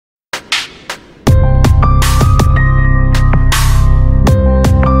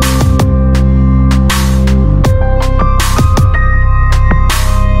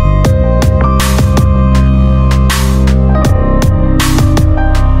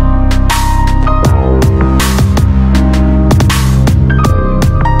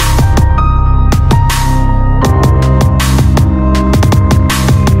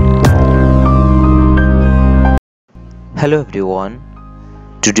Hello everyone.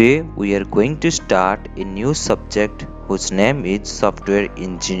 Today we are going to start a new subject whose name is software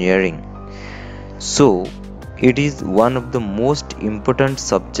engineering. So, it is one of the most important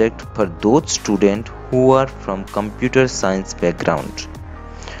subject for those students who are from computer science background.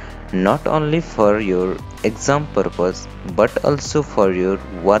 Not only for your exam purpose but also for your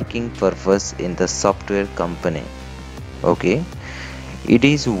working purpose in the software company. Okay? It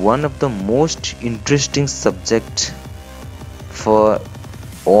is one of the most interesting subject for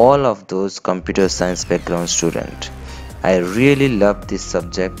all of those computer science background students. I really love this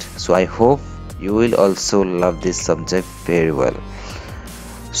subject, so I hope you will also love this subject very well.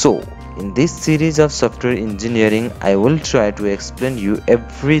 So in this series of software engineering, I will try to explain you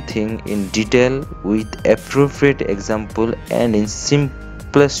everything in detail with appropriate example and in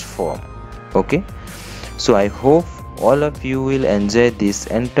simplest form. Okay, so I hope all of you will enjoy this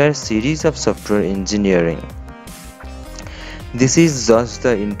entire series of software engineering. This is just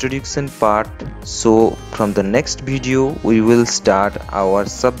the introduction part, so from the next video we will start our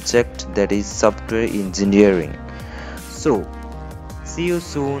subject, that is software engineering. So see you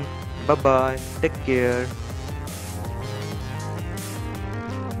soon. Bye bye, take care.